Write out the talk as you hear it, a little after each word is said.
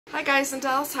Hi guys and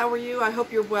dolls, how are you? I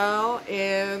hope you're well,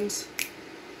 and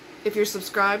if you're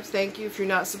subscribed, thank you. If you're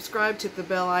not subscribed, hit the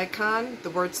bell icon, the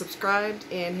word subscribed,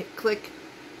 and click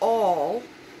all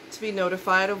to be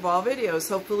notified of all videos.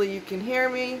 Hopefully you can hear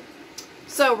me.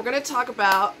 So we're going to talk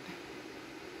about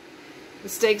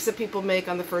mistakes that people make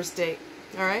on the first date.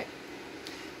 Alright?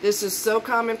 This is so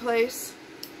commonplace.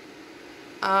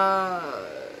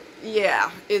 Yeah,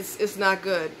 it's not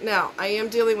good. Now, I am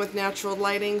dealing with natural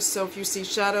lighting, so if you see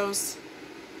shadows,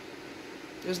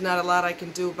 there's not a lot I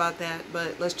can do about that,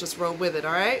 but let's just roll with it,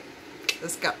 alright?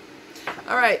 Let's go.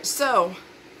 Alright, so,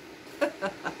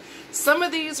 some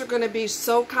of these are going to be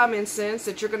so common sense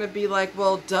that you're going to be like,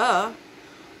 well, duh,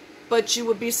 but you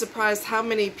would be surprised how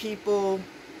many people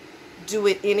do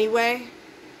it anyway,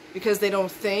 because they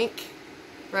don't think,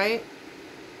 right?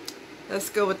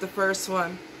 Let's go with the first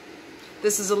one.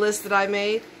 This is a list that I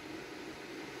made.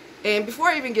 And before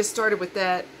I even get started with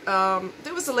that,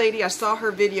 there was a lady, I saw her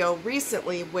video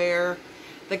recently where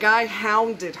the guy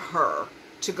hounded her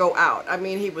to go out. I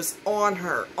mean, he was on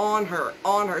her, on her,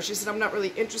 on her. She said, I'm not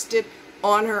really interested.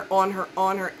 On her, on her,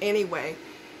 on her anyway.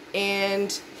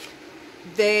 And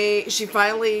she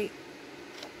finally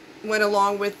went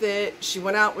along with it. She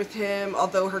went out with him,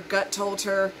 although her gut told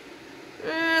her,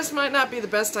 this might not be the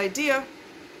best idea.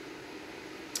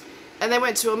 And they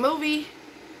went to a movie,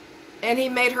 and he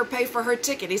made her pay for her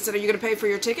ticket. He said, are you going to pay for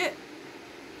your ticket?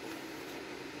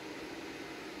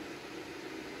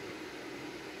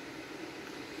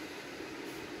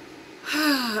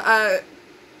 I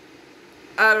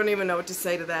don't even know what to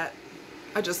say to that.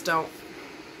 I just don't.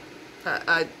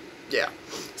 Yeah.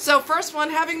 So first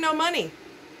one, having no money.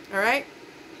 All right?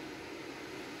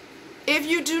 If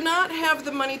you do not have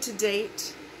the money to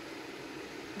date,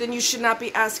 then you should not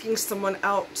be asking someone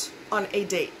out on a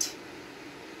date.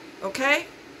 Okay?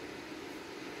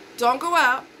 Don't go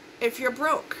out if you're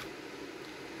broke.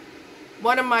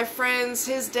 One of my friends,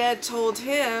 his dad told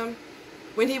him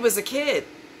when he was a kid,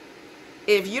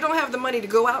 if you don't have the money to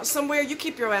go out somewhere, you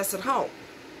keep your ass at home.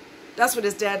 That's what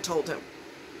his dad told him.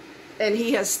 And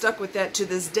he has stuck with that to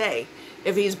this day.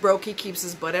 If he's broke, he keeps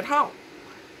his butt at home.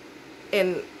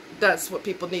 And that's what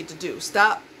people need to do.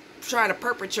 Stop trying to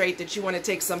perpetrate that you want to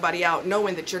take somebody out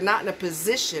knowing that you're not in a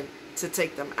position to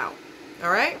take them out.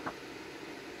 Alright?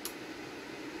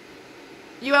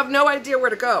 You have no idea where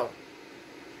to go.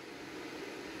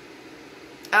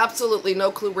 Absolutely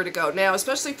no clue where to go. Now,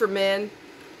 especially for men,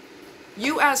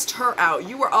 you asked her out.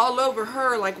 You were all over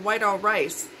her like white on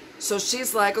rice. So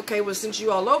she's like, okay, well, since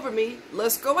you all over me,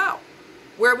 let's go out.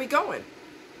 Where are we going?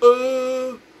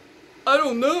 I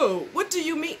don't know. What do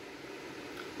you mean?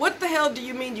 What the hell do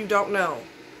you mean you don't know?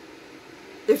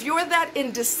 If you're that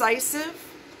indecisive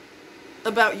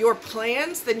about your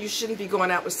plans, then you shouldn't be going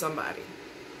out with somebody.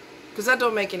 Because that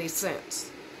don't make any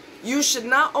sense. You should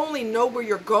not only know where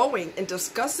you're going and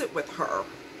discuss it with her,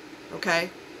 okay?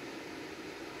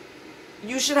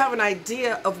 You should have an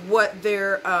idea of what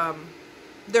their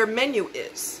menu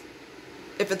is.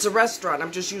 If it's a restaurant,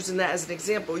 I'm just using that as an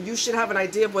example. You should have an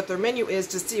idea of what their menu is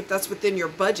to see if that's within your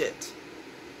budget.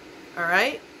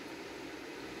 Alright?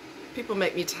 People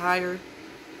make me tired.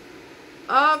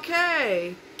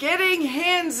 Okay. Getting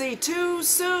handsy too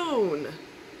soon.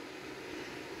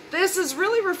 This is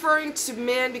really referring to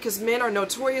men because men are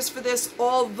notorious for this.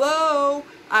 Although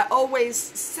I always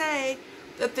say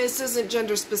that this isn't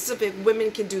gender specific.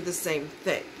 Women can do the same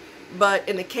thing. But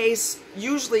in the case,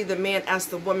 usually the man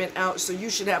asks the woman out, so you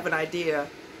should have an idea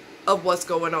of what's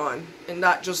going on and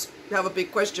not just have a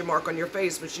big question mark on your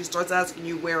face when she starts asking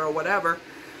you where or whatever.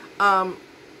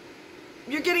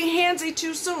 You're getting handsy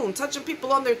too soon, touching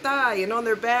people on their thigh and on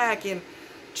their back and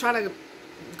trying to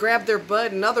grab their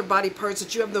butt and other body parts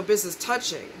that you have no business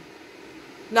touching.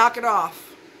 Knock it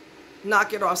off.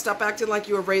 Knock it off. Stop acting like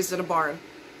you were raised in a barn.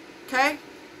 Okay?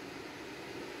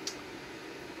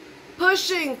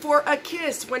 Pushing for a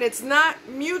kiss when it's not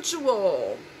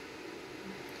mutual.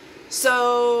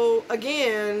 So,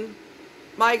 again,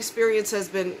 my experience has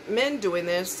been men doing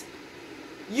this.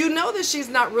 You know that she's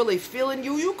not really feeling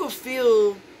you. You could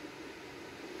feel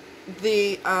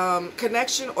the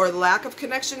connection or lack of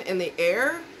connection in the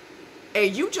air.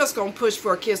 And you just gonna push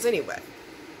for a kiss anyway.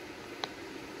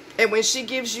 And when she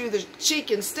gives you the cheek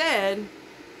instead,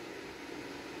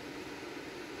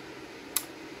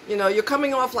 you know, you're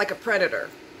coming off like a predator.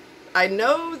 I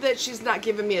know that she's not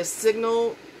giving me a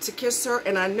signal to kiss her,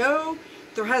 and I know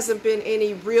there hasn't been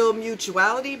any real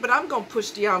mutuality, but I'm going to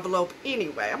push the envelope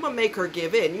anyway. I'm going to make her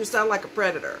give in. You sound like a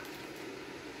predator.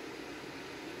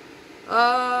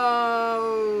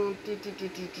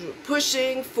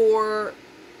 Pushing for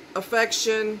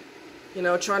affection, you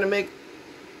know, trying to make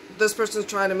this person's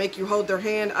trying to make you hold their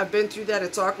hand. I've been through that.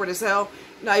 It's awkward as hell.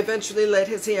 And I eventually let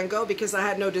his hand go because I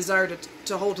had no desire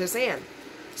to hold his hand.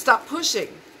 Stop pushing.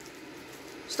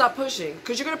 Stop pushing.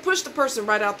 Because you're going to push the person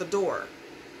right out the door.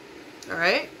 All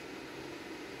right?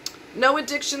 No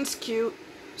addiction's cute.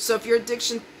 So if you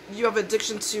have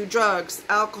addiction to drugs,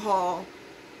 alcohol,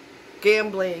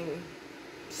 gambling,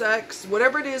 sex,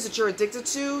 whatever it is that you're addicted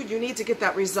to, you need to get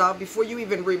that resolved before you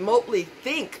even remotely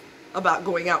think about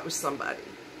going out with somebody.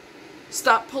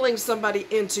 Stop pulling somebody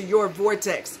into your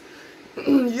vortex.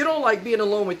 You don't like being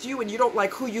alone with you, and you don't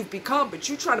like who you've become, but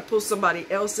you're trying to pull somebody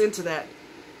else into that.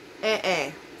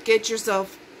 Get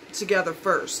yourself together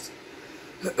first.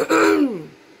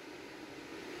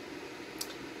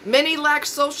 Many lack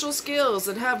social skills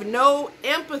and have no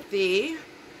empathy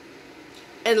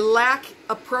and lack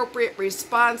appropriate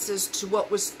responses to what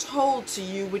was told to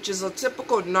you, which is a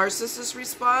typical narcissist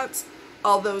response,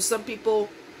 although some people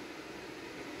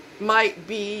might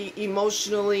be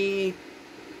emotionally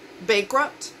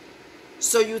bankrupt.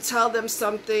 So you tell them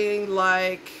something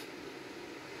like,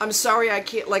 I'm sorry I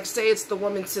can't, like say it's the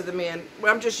woman to the man.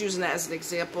 Well, I'm just using that as an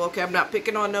example, okay? I'm not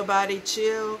picking on nobody,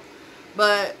 chill.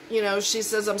 But, you know, she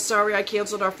says, I'm sorry I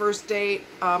canceled our first date.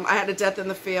 I had a death in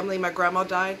the family. My grandma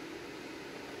died.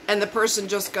 And the person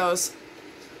just goes,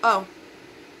 oh.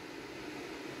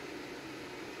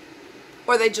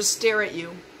 Or they just stare at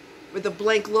you with a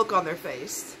blank look on their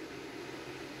face.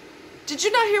 Did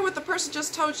you not hear what the person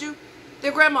just told you?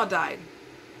 Their grandma died.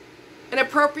 An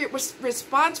appropriate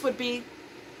response would be,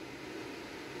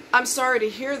 I'm sorry to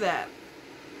hear that.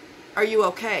 Are you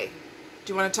okay?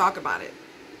 Do you want to talk about it?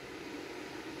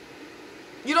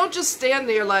 You don't just stand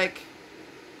there like,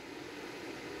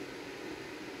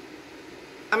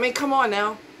 I mean, come on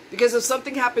now. Because if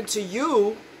something happened to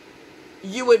you,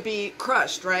 you would be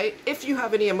crushed, right? If you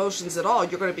have any emotions at all,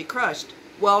 you're going to be crushed.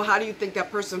 Well, how do you think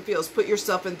that person feels? Put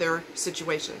yourself in their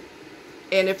situation.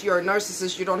 And if you're a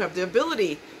narcissist, you don't have the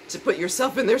ability to put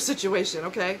yourself in their situation,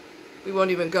 okay? We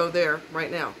won't even go there right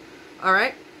now. All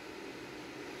right?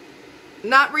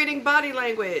 Not reading body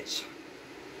language.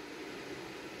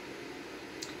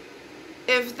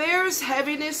 If there's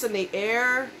heaviness in the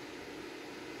air,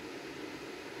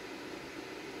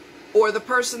 or the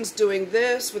person's doing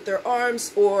this with their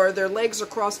arms, or their legs are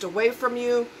crossed away from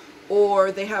you,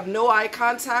 or they have no eye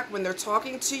contact when they're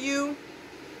talking to you,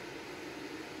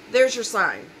 there's your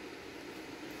sign.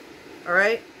 All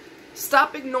right?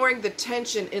 Stop ignoring the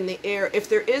tension in the air. If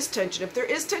there is tension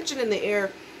in the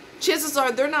air, chances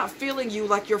are they're not feeling you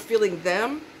like you're feeling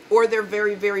them, or they're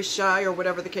very, very shy, or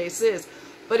whatever the case is.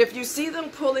 But if you see them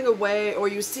pulling away, or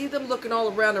you see them looking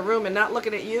all around the room and not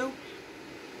looking at you,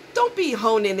 don't be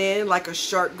honing in like a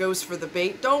shark goes for the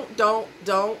bait. Don't.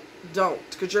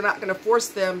 Because you're not going to force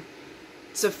them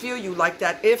to feel you like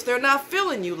that if they're not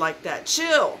feeling you like that.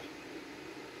 Chill.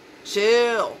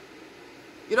 Chill.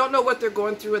 You don't know what they're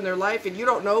going through in their life, and you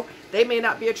don't know. They may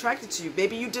not be attracted to you.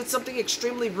 Maybe you did something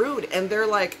extremely rude, and they're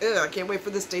like, ugh, I can't wait for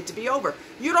this date to be over.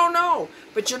 You don't know.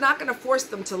 But you're not going to force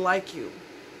them to like you.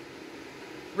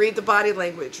 Read the body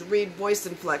language. Read voice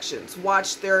inflections.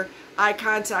 Watch their eye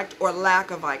contact or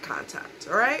lack of eye contact.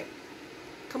 All right?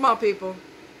 Come on, people.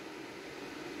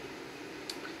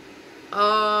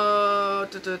 No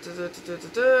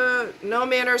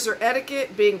manners or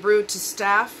etiquette. Being rude to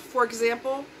staff, for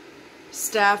example.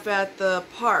 Staff at the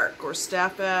park, or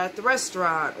staff at the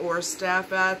restaurant, or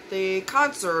staff at the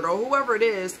concert, or whoever it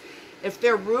is. If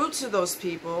they're rude to those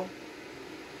people,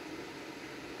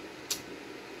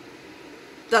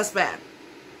 that's bad.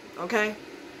 Okay?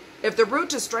 If they're rude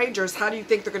to strangers, how do you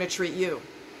think they're going to treat you?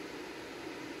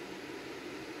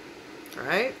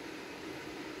 Alright?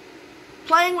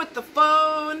 Playing with the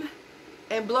phone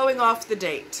and blowing off the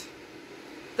date.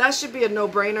 That should be a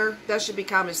no-brainer. That should be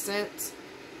common sense.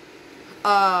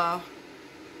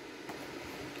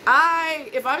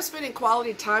 If I'm spending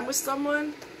quality time with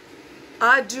someone,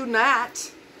 I do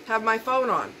not have my phone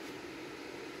on.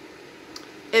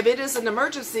 If it is an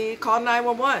emergency, call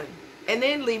 911 and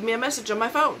then leave me a message on my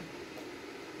phone.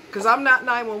 Because I'm not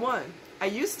 911. I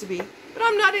used to be, but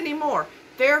I'm not anymore.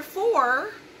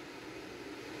 Therefore,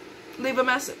 leave a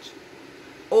message.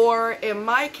 Or in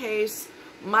my case,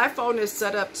 my phone is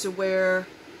set up to where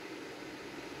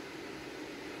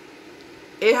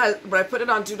it has, when I put it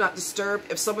on Do Not Disturb,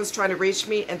 if someone's trying to reach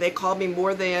me and they call me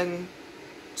more than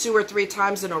 2 or 3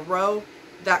 times in a row,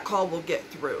 that call will get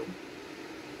through.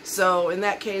 So in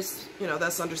that case, you know,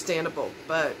 that's understandable.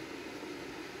 But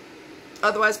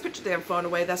otherwise, put your damn phone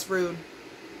away. That's rude.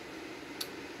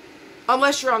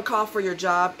 Unless you're on call for your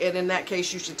job, and in that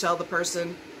case, you should tell the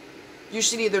person, you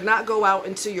should either not go out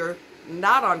until you're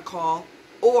not on call,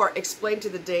 or explain to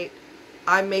the date,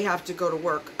 I may have to go to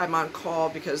work. I'm on call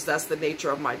because that's the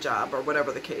nature of my job, or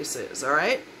whatever the case is, all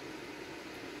right?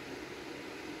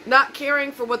 Not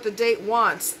caring for what the date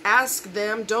wants. Ask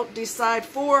them, don't decide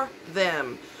for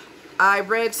them. I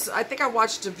think I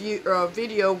watched a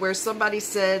video where somebody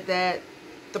said that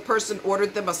the person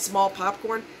ordered them a small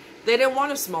popcorn. They didn't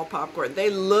want a small popcorn.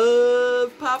 They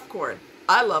love popcorn.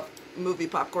 I love movie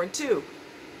popcorn too.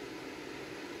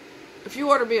 If you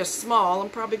order me a small, I'm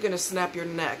probably going to snap your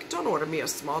neck. Don't order me a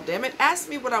small, damn it. Ask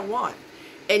me what I want.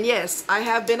 And yes, I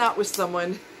have been out with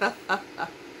someone a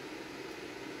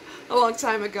long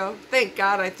time ago. Thank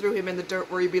God I threw him in the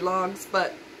dirt where he belongs.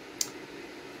 But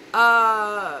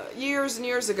years and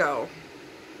years ago,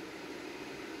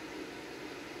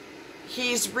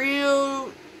 he's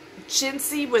real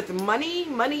chintzy with money.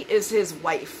 Money is his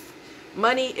wife.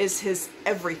 Money is his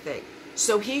everything.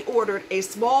 So he ordered a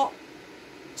small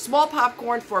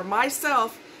popcorn for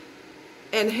myself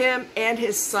and him and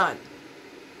his son.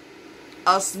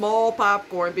 A small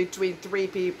popcorn between 3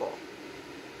 people.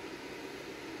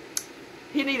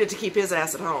 He needed to keep his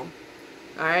ass at home.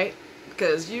 All right?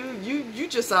 Because you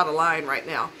just out of line right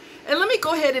now. And let me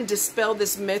go ahead and dispel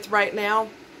this myth right now.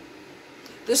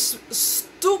 This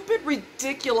stupid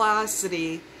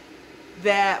ridiculosity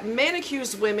that men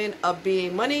accuse women of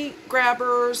being money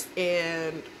grabbers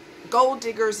and gold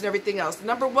diggers and everything else.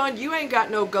 Number one, you ain't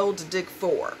got no gold to dig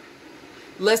for.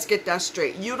 Let's get that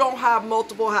straight. You don't have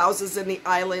multiple houses in the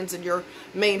islands and your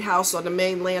main house on the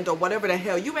mainland or whatever the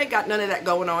hell. You ain't got none of that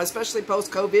going on, especially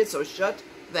post-COVID, so shut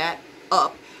that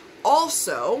up.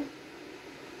 Also,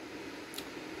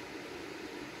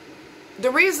 the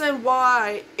reason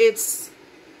why it's,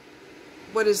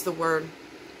 what is the word?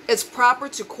 It's proper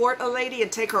to court a lady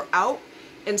and take her out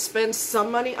and spend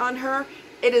some money on her.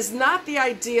 It is not the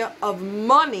idea of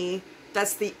money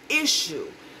that's the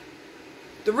issue.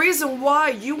 The reason why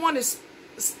you want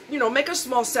to, make a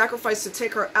small sacrifice to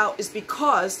take her out is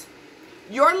because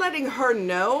you're letting her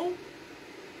know,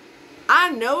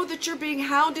 I know that you're being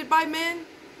hounded by men.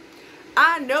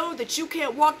 I know that you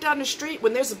can't walk down the street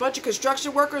when there's a bunch of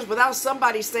construction workers without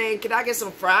somebody saying, can I get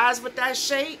some fries with that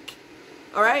shake?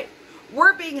 All right?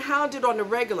 We're being hounded on the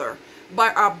regular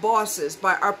by our bosses,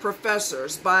 by our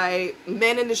professors, by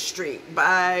men in the street,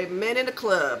 by men in the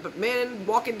club, men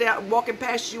walking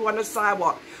past you on the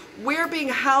sidewalk. We're being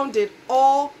hounded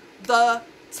all the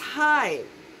time.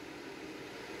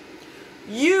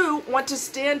 You want to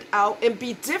stand out and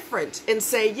be different and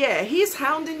say, yeah, he's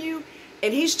hounding you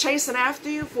and he's chasing after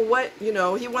you for what,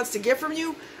 he wants to get from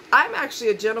you. I'm actually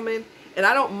a gentleman and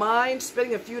I don't mind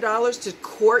spending a few dollars to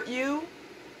court you.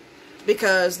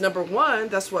 Because, number one,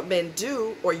 that's what men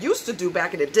do, or used to do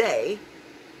back in the day.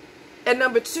 And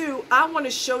number two, I want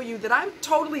to show you that I'm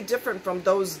totally different from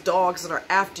those dogs that are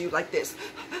after you like this.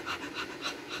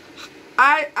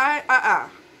 I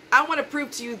want to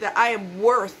prove to you that I am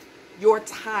worth your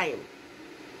time.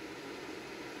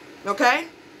 Okay?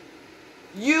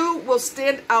 You will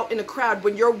stand out in a crowd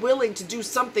when you're willing to do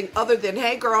something other than,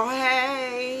 hey girl,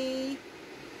 hey.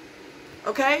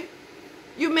 Okay?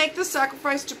 You make the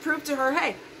sacrifice to prove to her,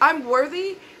 hey, I'm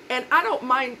worthy, and I don't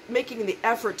mind making the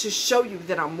effort to show you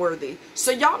that I'm worthy.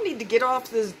 So y'all need to get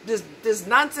off this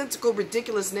nonsensical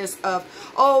ridiculousness of,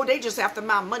 oh, they just after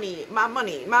my money.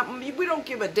 We don't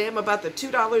give a damn about the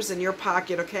 $2 in your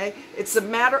pocket, okay? It's a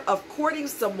matter of courting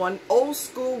someone old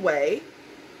school way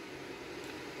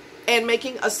and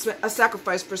making a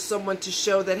sacrifice for someone to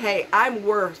show that, hey, I'm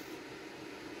worth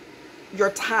your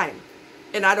time.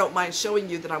 And I don't mind showing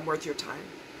you that I'm worth your time.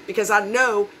 Because I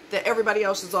know that everybody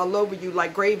else is all over you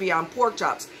like gravy on pork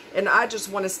chops. And I just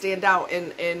want to stand out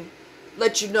and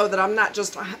let you know that I'm not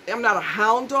a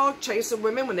hound dog chasing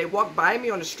women when they walk by me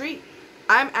on the street.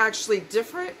 I'm actually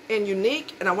different and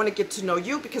unique. And I want to get to know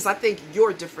you because I think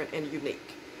you're different and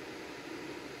unique.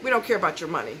 We don't care about your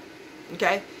money.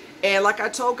 Okay? And like I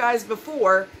told guys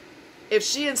before, if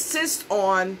she insists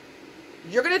on,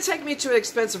 you're going to take me to an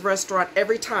expensive restaurant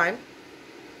every time.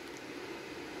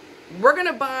 We're going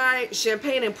to buy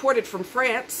champagne imported from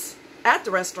France at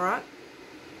the restaurant.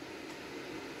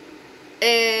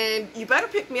 And you better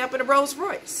pick me up in a Rolls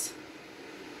Royce.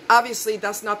 Obviously,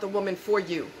 that's not the woman for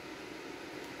you.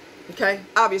 Okay?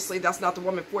 Obviously, that's not the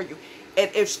woman for you. And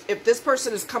if this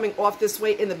person is coming off this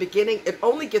way in the beginning, it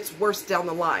only gets worse down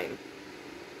the line.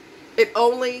 It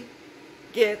only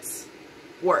gets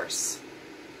worse.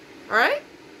 All right?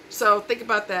 So think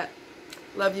about that.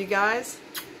 Love you guys.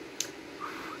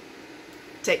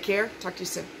 Take care. Talk to you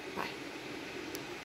soon.